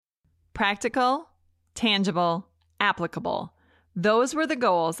Practical, tangible, applicable. Those were the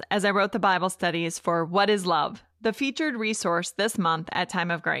goals as I wrote the Bible studies for What is Love, the featured resource this month at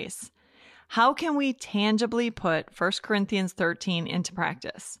Time of Grace. How can we tangibly put 1 Corinthians 13 into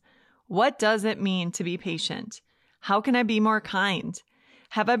practice? What does it mean to be patient? How can I be more kind?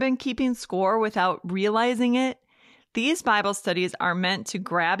 Have I been keeping score without realizing it? These Bible studies are meant to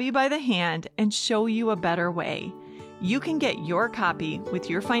grab you by the hand and show you a better way. You can get your copy with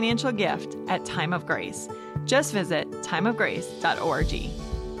your financial gift at Time of Grace. Just visit timeofgrace.org.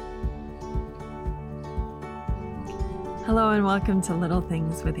 Hello and welcome to Little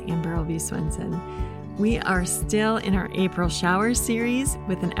Things with Amber L.B. Swenson. We are still in our April Shower series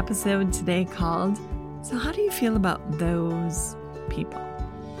with an episode today called, So How Do You Feel About Those People?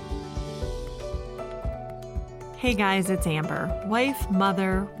 Hey guys, it's Amber, wife,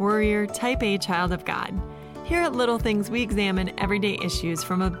 mother, warrior, type A child of God. Here at Little Things, we examine everyday issues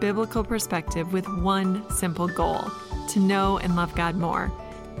from a biblical perspective with one simple goal, to know and love God more.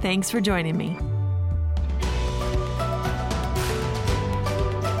 Thanks for joining me.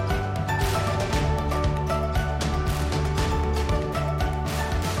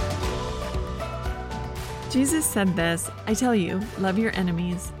 Jesus said this, I tell you, love your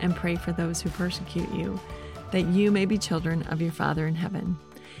enemies and pray for those who persecute you, that you may be children of your Father in heaven.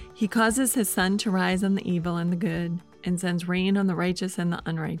 He causes his sun to rise on the evil and the good, and sends rain on the righteous and the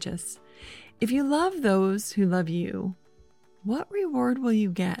unrighteous. If you love those who love you, what reward will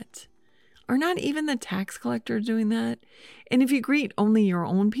you get? Are not even the tax collectors doing that? And if you greet only your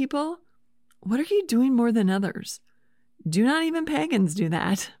own people, what are you doing more than others? Do not even pagans do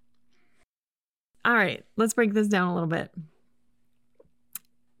that? All right, let's break this down a little bit.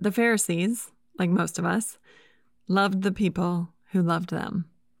 The Pharisees, like most of us, loved the people who loved them.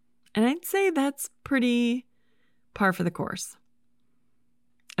 And I'd say that's pretty par for the course.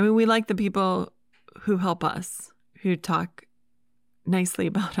 I mean, we like the people who help us, who talk nicely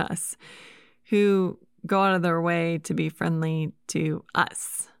about us, who go out of their way to be friendly to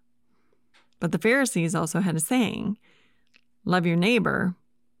us. But the Pharisees also had a saying, love your neighbor,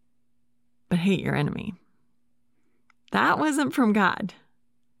 but hate your enemy. That wasn't from God.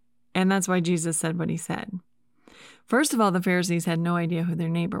 And that's why Jesus said what he said. First of all, the Pharisees had no idea who their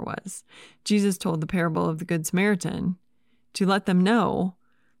neighbor was. Jesus told the parable of the Good Samaritan to let them know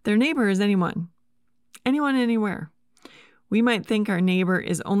their neighbor is anyone, anywhere. We might think our neighbor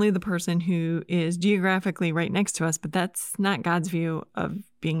is only the person who is geographically right next to us, but that's not God's view of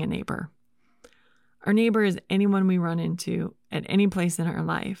being a neighbor. Our neighbor is anyone we run into at any place in our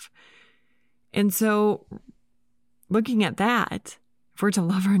life. And so looking at that, if we're to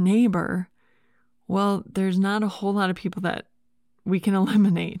love our neighbor, well, there's not a whole lot of people that we can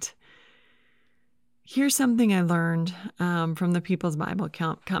eliminate. Here's something I learned from the People's Bible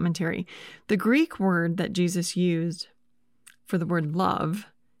commentary. The Greek word that Jesus used for the word love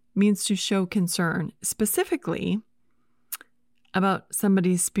means to show concern, specifically about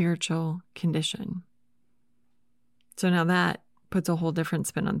somebody's spiritual condition. So now that puts a whole different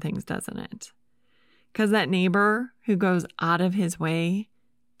spin on things, doesn't it? Because that neighbor who goes out of his way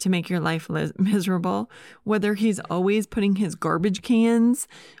to make your life miserable, whether he's always putting his garbage cans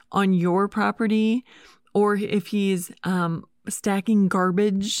on your property, or if he's stacking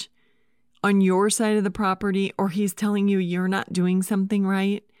garbage on your side of the property, or he's telling you you're not doing something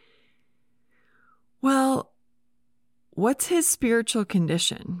right. Well, what's his spiritual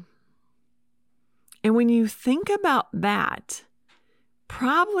condition? And when you think about that,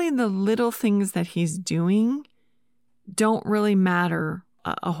 probably the little things that he's doing don't really matter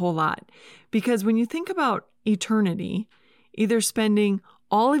a whole lot. Because when you think about eternity, either spending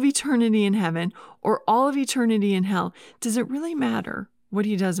all of eternity in heaven or all of eternity in hell, does it really matter what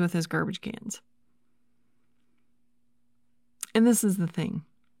he does with his garbage cans? And this is the thing.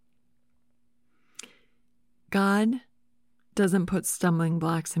 God doesn't put stumbling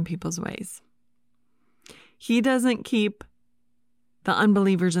blocks in people's ways. He doesn't keep the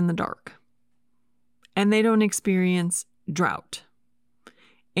unbelievers in the dark. And they don't experience drought.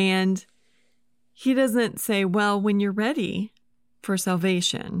 And he doesn't say, well, when you're ready for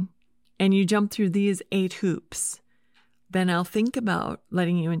salvation and you jump through these 8 hoops, then I'll think about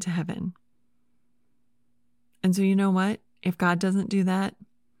letting you into heaven. And so you know what? If God doesn't do that,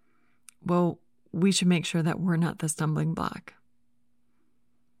 well, we should make sure that we're not the stumbling block.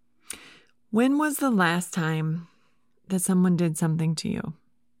 When was the last time that someone did something to you?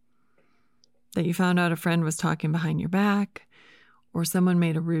 That you found out a friend was talking behind your back, or someone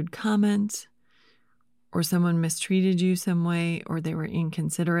made a rude comment, or someone mistreated you some way, or they were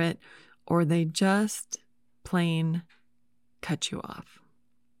inconsiderate, or they just plain cut you off.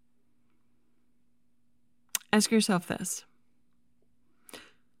 ask yourself this.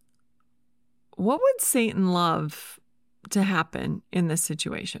 What would Satan love to happen in this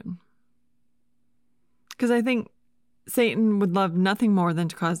situation? Because I think Satan would love nothing more than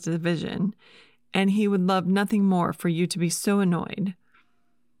to cause division, and he would love nothing more for you to be so annoyed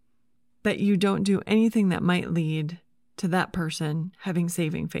that you don't do anything that might lead to that person having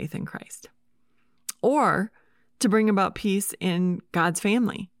saving faith in Christ, or to bring about peace in God's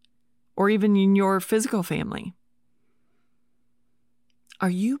family, or even in your physical family. Are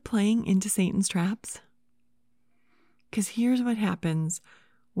you playing into Satan's traps? Because here's what happens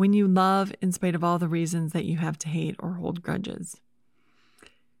when you love in spite of all the reasons that you have to hate or hold grudges.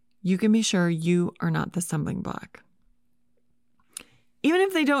 You can be sure you are not the stumbling block. Even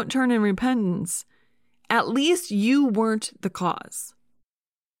if they don't turn in repentance, at least you weren't the cause.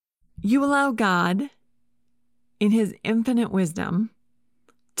 You allow God, in his infinite wisdom,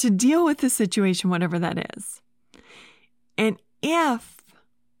 to deal with the situation, whatever that is. And if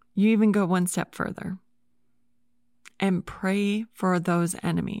you even go one step further and pray for those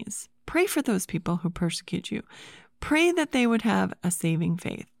enemies, pray for those people who persecute you, pray that they would have a saving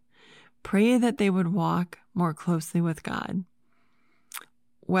faith, pray that they would walk more closely with God,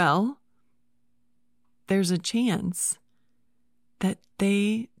 well, there's a chance that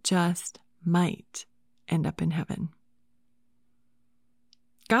they just might end up in heaven.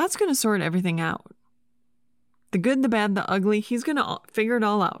 God's going to sort everything out. The good, the bad, the ugly, he's going to figure it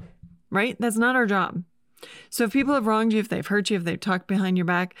all out, right? That's not our job. So if people have wronged you, if they've hurt you, if they've talked behind your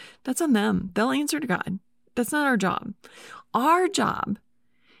back, that's on them. They'll answer to God. That's not our job. Our job,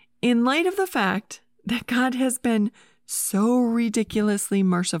 in light of the fact that God has been so ridiculously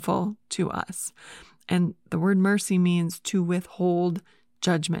merciful to us, and the word mercy means to withhold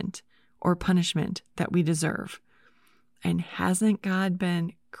judgment or punishment that we deserve. And hasn't God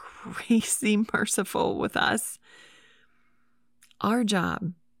been crazy merciful with us? Our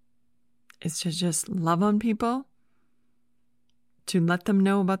job is to just love on people, to let them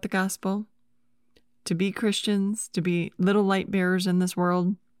know about the gospel, to be Christians, to be little light bearers in this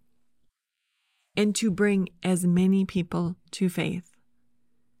world, and to bring as many people to faith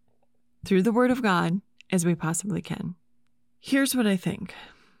through the word of God as we possibly can. Here's what I think.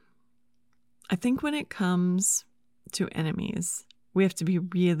 I think when it comes to enemies, we have to be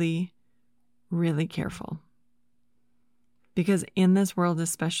really, really careful. Because in this world,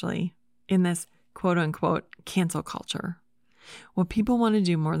 especially in this quote unquote cancel culture, what people want to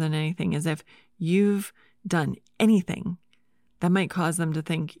do more than anything is if you've done anything that might cause them to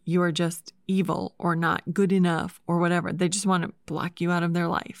think you are just evil or not good enough or whatever, they just want to block you out of their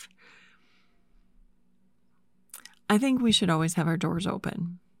life. I think we should always have our doors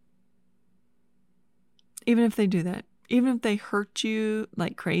open. Even if they do that, even if they hurt you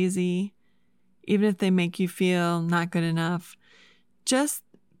like crazy, even if they make you feel not good enough, just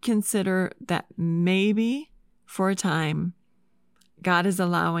consider that maybe for a time, God is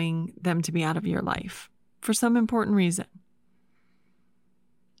allowing them to be out of your life for some important reason.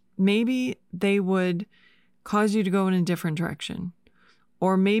 Maybe they would cause you to go in a different direction,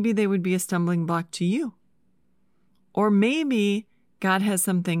 or maybe they would be a stumbling block to you, or maybe God has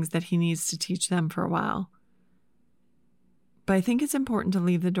some things that he needs to teach them for a while. But I think it's important to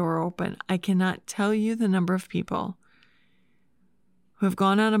leave the door open. I cannot tell you the number of people who have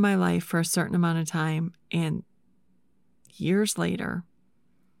gone out of my life for a certain amount of time, and years later,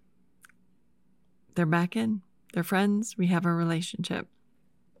 they're back in. They're friends. We have a relationship.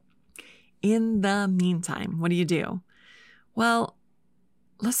 In the meantime, what do? Well,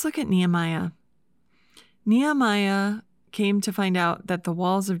 let's look at Nehemiah. Nehemiah came to find out that the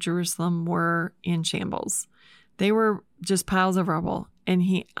walls of Jerusalem were in shambles. They were just piles of rubble, and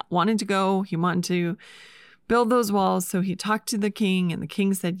he wanted to go. He wanted to build those walls. So he talked to the king, and the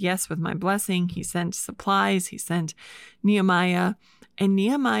king said, yes, with my blessing. He sent supplies. He sent Nehemiah, and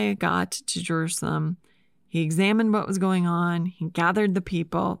Nehemiah got to Jerusalem. He examined what was going on. He gathered the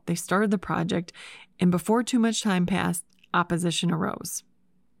people. They started the project. And before too much time passed, opposition arose.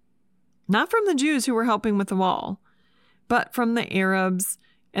 Not from the Jews who were helping with the wall, but from the Arabs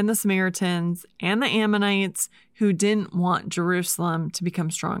and the Samaritans and the Ammonites who didn't want Jerusalem to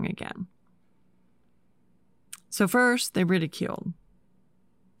become strong again. So first, they ridiculed.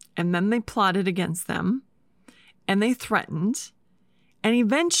 And then they plotted against them. And they threatened. And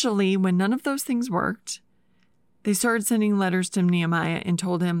eventually, when none of those things worked, they started sending letters to Nehemiah and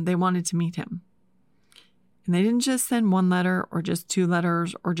told him they wanted to meet him. And they didn't just send one letter or just 2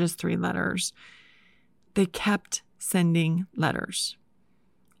 letters or just 3 letters. They kept sending letters.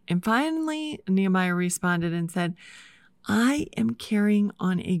 And finally, Nehemiah responded and said, I am carrying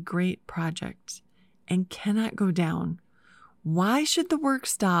on a great project, and cannot go down. Why should the work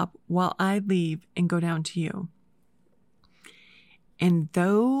stop while I leave and go down to you? And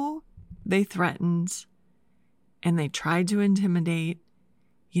though they threatened and they tried to intimidate,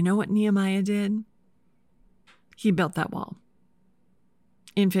 you know what Nehemiah did? He built that wall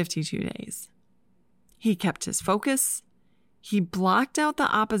in 52 days. He kept his focus. He blocked out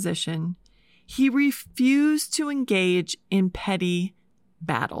the opposition. He refused to engage in petty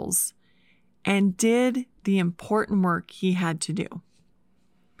battles and did the important work he had to do.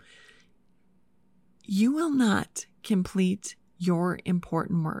 You will not complete your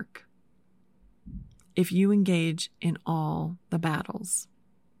important work if you engage in all the battles.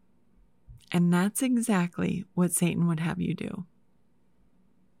 And that's exactly what Satan would have you do.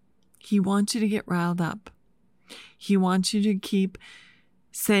 He wants you to get riled up. He wants you to keep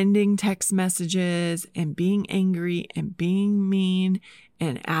sending text messages and being angry and being mean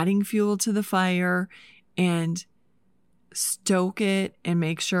and adding fuel to the fire and stoke it and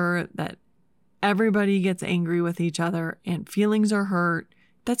make sure that everybody gets angry with each other and feelings are hurt.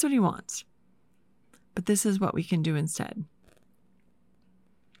 That's what he wants. But this is what we can do instead.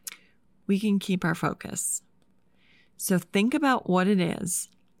 We can keep our focus. So think about what it is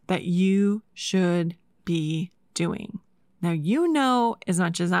that you should be doing. Now, you know as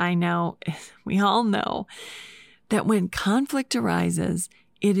much as I know, we all know that when conflict arises,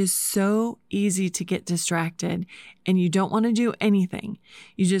 it is so easy to get distracted and you don't want to do anything.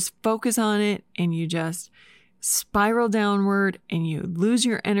 You just focus on it and you just spiral downward and you lose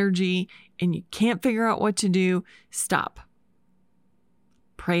your energy and you can't figure out what to do. Stop.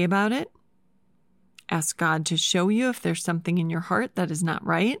 Pray about it. Ask God to show you if there's something in your heart that is not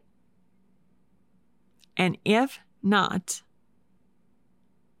right. And if not,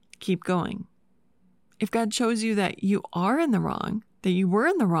 keep going. If God shows you that you are in the wrong, that you were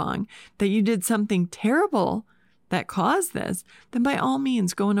in the wrong, that you did something terrible that caused this, then by all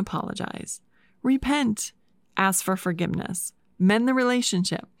means, go and apologize. Repent. Ask for forgiveness. Mend the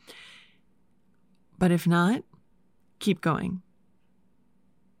relationship. But if not, keep going.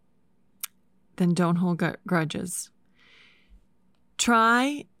 Then don't hold grudges.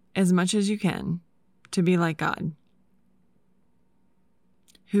 Try as much as you can to be like God,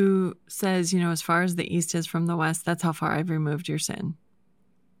 who says, as far as the east is from the west, that's how far I've removed your sin.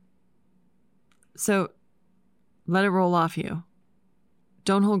 So let it roll off you.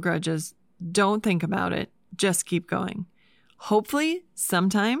 Don't hold grudges. Don't think about it. Just keep going. Hopefully,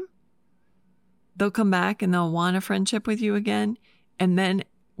 sometime they'll come back and they'll want a friendship with you again. And then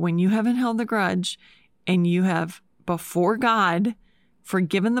when you haven't held the grudge and you have, before God,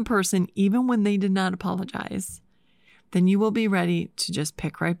 forgiven the person even when they did not apologize, then you will be ready to just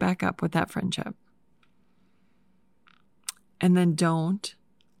pick right back up with that friendship. And then don't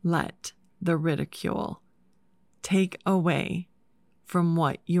let the ridicule take away from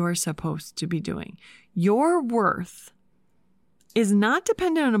what you are supposed to be doing. Your worth is not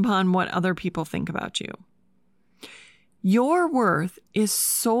dependent upon what other people think about you. Your worth is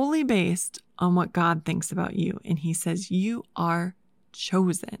solely based on what God thinks about you. And he says you are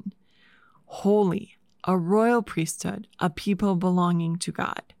chosen, holy, a royal priesthood, a people belonging to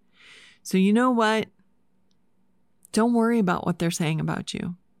God. So you know what? Don't worry about what they're saying about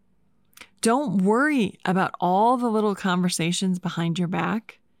you. Don't worry about all the little conversations behind your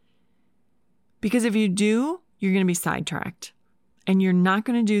back. Because if you do, you're going to be sidetracked. And you're not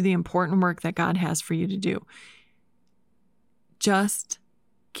going to do the important work that God has for you to do. Just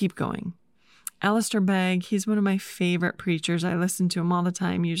keep going. Alistair Begg, he's one of my favorite preachers. I listen to him all the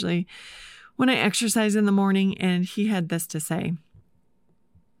time, usually when I exercise in the morning, and he had this to say: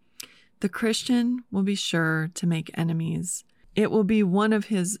 the Christian will be sure to make enemies. It will be one of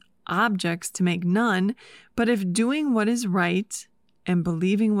his objects to make none, but if doing what is right and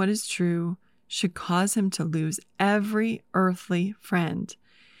believing what is true should cause him to lose every earthly friend,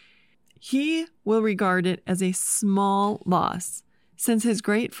 he will regard it as a small loss, since his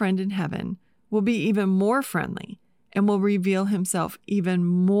great friend in heaven will be even more friendly and will reveal himself even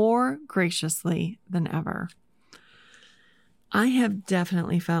more graciously than ever. I have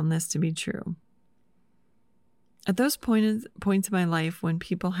definitely found this to be true. At those points in my life when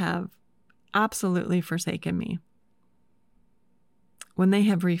people have absolutely forsaken me, when they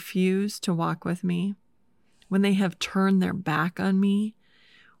have refused to walk with me, when they have turned their back on me,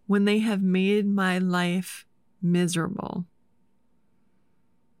 when they have made my life miserable,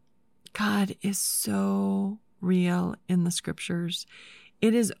 God is so real in the scriptures.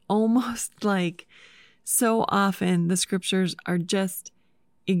 It is almost like so often the scriptures are just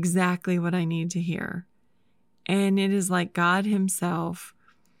exactly what I need to hear. And it is like God himself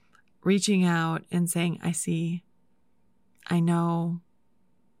reaching out and saying, I see, I know,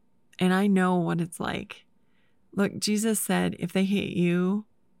 and I know what it's like. Look, Jesus said, if they hate you,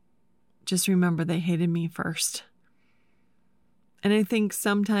 just remember they hated me first. And I think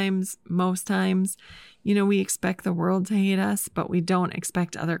sometimes, most times, we expect the world to hate us, but we don't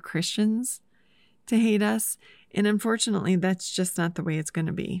expect other Christians to hate us. And unfortunately, that's just not the way it's going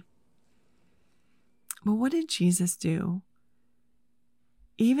to be. But what did Jesus do?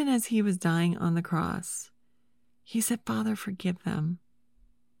 Even as he was dying on the cross, he said, Father, forgive them.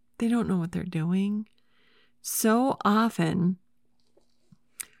 They don't know what they're doing. So often,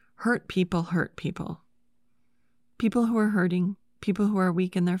 hurt people hurt people. People who are hurting, people who are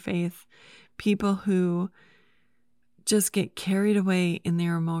weak in their faith, people who just get carried away in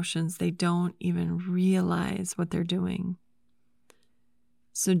their emotions. They don't even realize what they're doing.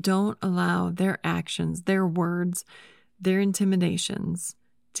 So don't allow their actions, their words, their intimidations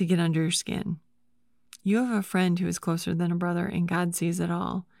to get under your skin. You have a friend who is closer than a brother, and God sees it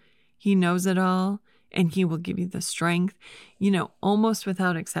all. He knows it all, and he will give you the strength. Almost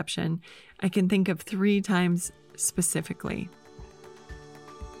without exception, I can think of 3 times specifically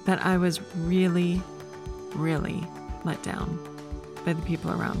that I was really, really let down by the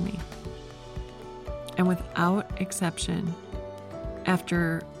people around me. And without exception,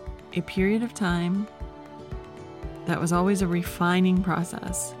 after a period of time, that was always a refining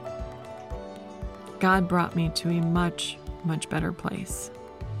process, God brought me to a much, much better place.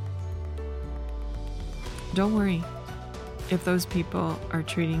 Don't worry if those people are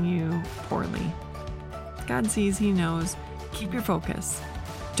treating you poorly. God sees, he knows. Keep your focus.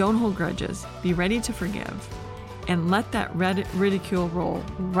 Don't hold grudges. Be ready to forgive. And let that ridicule roll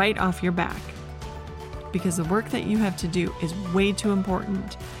right off your back. Because the work that you have to do is way too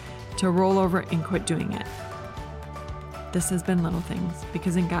important to roll over and quit doing it. This has been Little Things,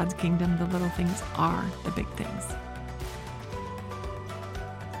 because in God's kingdom, the little things are the big things.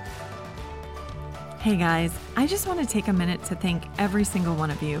 Hey guys, I just want to take a minute to thank every single one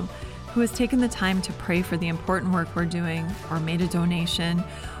of you who has taken the time to pray for the important work we're doing, or made a donation,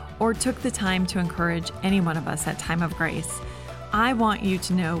 or took the time to encourage any one of us at Time of Grace. I want you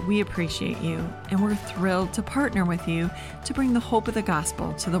to know we appreciate you, and we're thrilled to partner with you to bring the hope of the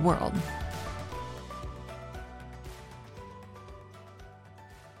gospel to the world.